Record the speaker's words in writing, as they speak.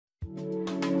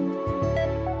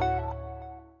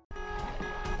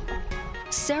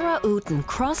Sarah Outen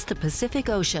crossed the Pacific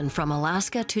Ocean from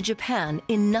Alaska to Japan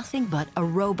in nothing but a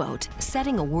rowboat,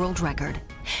 setting a world record.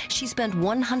 She spent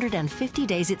 150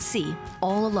 days at sea,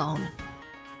 all alone.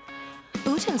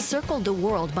 Outen circled the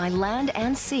world by land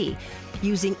and sea,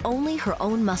 using only her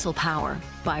own muscle power,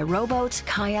 by rowboat,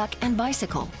 kayak, and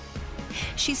bicycle.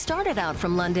 She started out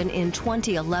from London in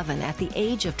 2011 at the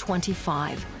age of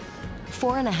 25.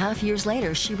 4.5 years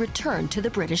later, she returned to the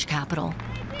British capital.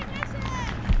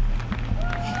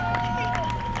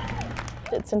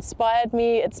 It's inspired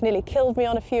me, it's nearly killed me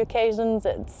on a few occasions,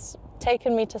 it's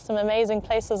taken me to some amazing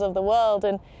places of the world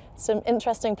and some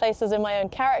interesting places in my own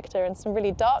character and some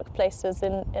really dark places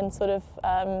in sort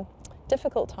of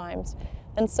difficult times.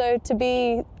 And so to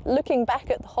be looking back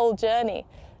at the whole journey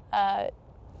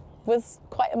was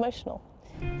quite emotional.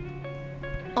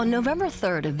 On November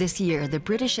 3rd of this year, the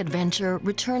British adventurer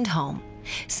returned home.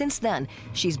 Since then,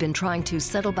 she's been trying to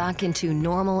settle back into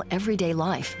normal, everyday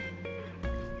life.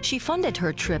 She funded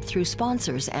her trip through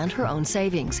sponsors and her own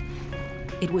savings.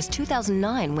 It was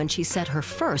 2009 when she set her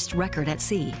first record at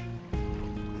sea.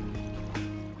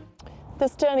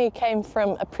 This journey came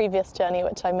from a previous journey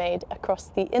which I made across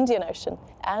the Indian Ocean,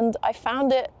 and I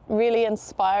found it really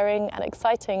inspiring and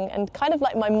exciting and kind of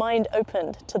like my mind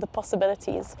opened to the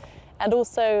possibilities. And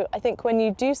also, I think when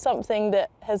you do something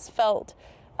that has felt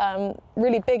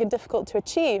really big and difficult to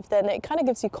achieve, then it kind of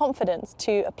gives you confidence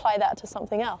to apply that to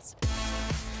something else.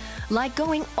 Like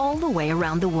going all the way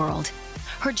around the world.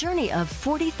 Her journey of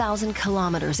 40,000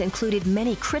 kilometers included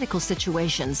many critical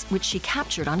situations, which she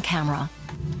captured on camera.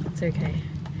 It's okay.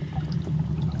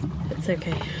 It's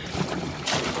okay.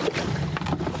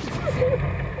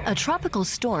 A tropical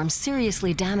storm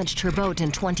seriously damaged her boat in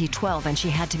 2012 and she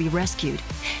had to be rescued.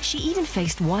 She even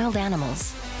faced wild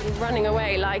animals. Running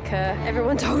away like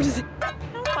everyone told us.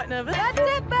 I'm quite nervous. That's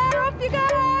it, bear, off you go!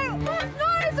 As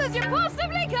nice as you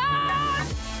possibly can!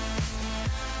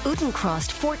 Outen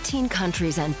crossed 14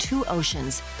 countries and 2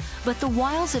 oceans, but the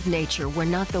wiles of nature were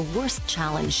not the worst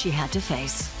challenge she had to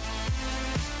face.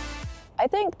 I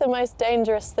think the most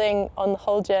dangerous thing on the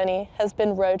whole journey has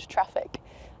been road traffic.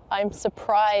 I'm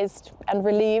surprised and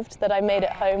relieved that I made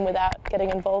it home without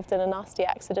getting involved in a nasty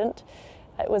accident.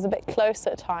 It was a bit close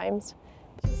at times.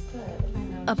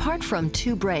 Apart from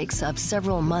 2 breaks of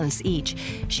several months each,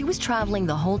 she was traveling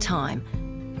the whole time.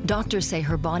 Doctors say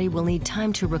her body will need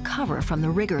time to recover from the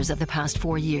rigors of the past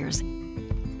 4 years.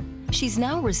 She's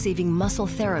now receiving muscle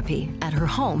therapy at her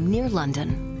home near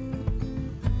London.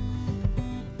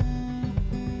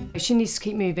 She needs to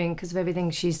keep moving because of everything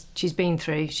she's been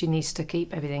through. She needs to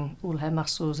keep everything, all her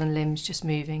muscles and limbs just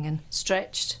moving and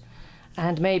stretched,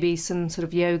 and maybe some sort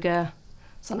of yoga,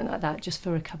 something like that, just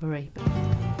for recovery.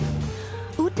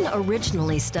 Outen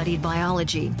originally studied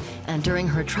biology, and during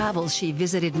her travels she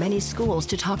visited many schools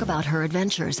to talk about her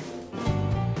adventures.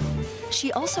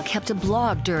 She also kept a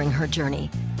blog during her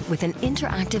journey with an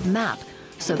interactive map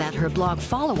so that her blog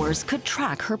followers could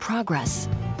track her progress.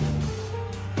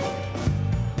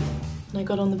 I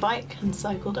got on the bike and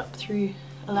cycled up through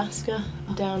Alaska,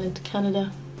 down into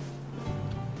Canada,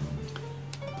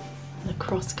 and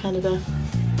across Canada.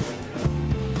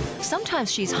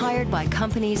 Sometimes she's hired by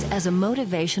companies as a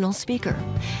motivational speaker,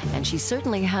 and she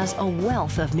certainly has a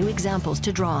wealth of new examples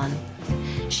to draw on.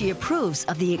 She approves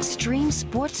of the extreme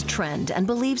sports trend and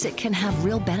believes it can have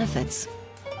real benefits.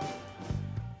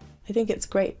 I think it's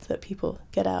great that people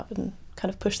get out and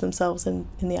kind of push themselves in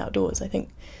the outdoors. I think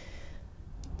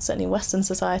certainly in Western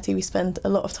society we spend a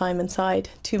lot of time inside,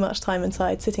 too much time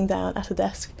inside, sitting down at a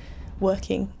desk,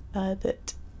 working,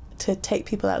 that to take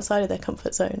people outside of their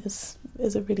comfort zone is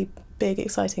a really big,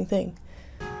 exciting thing.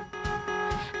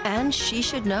 And she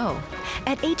should know.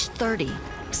 At age 30,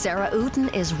 Sarah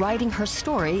Outen is writing her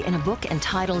story in a book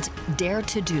entitled Dare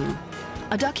to Do.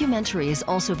 A documentary is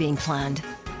also being planned.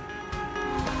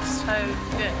 So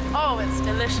good. Oh, it's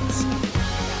delicious.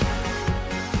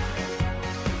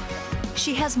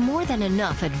 She has more than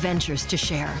enough adventures to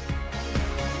share.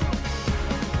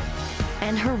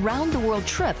 And her round-the-world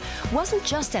trip wasn't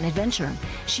just an adventure.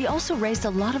 She also raised a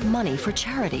lot of money for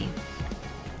charity.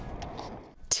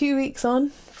 2 weeks on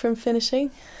from finishing,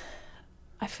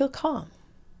 I feel calm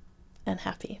and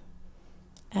happy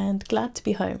and glad to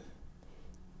be home,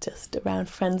 just around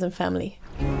friends and family.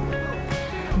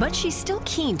 But she's still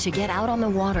keen to get out on the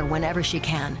water whenever she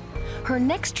can. Her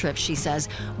next trip, she says,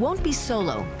 won't be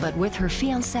solo, but with her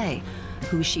fiancé,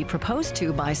 who she proposed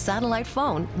to by satellite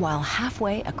phone while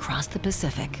halfway across the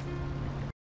Pacific.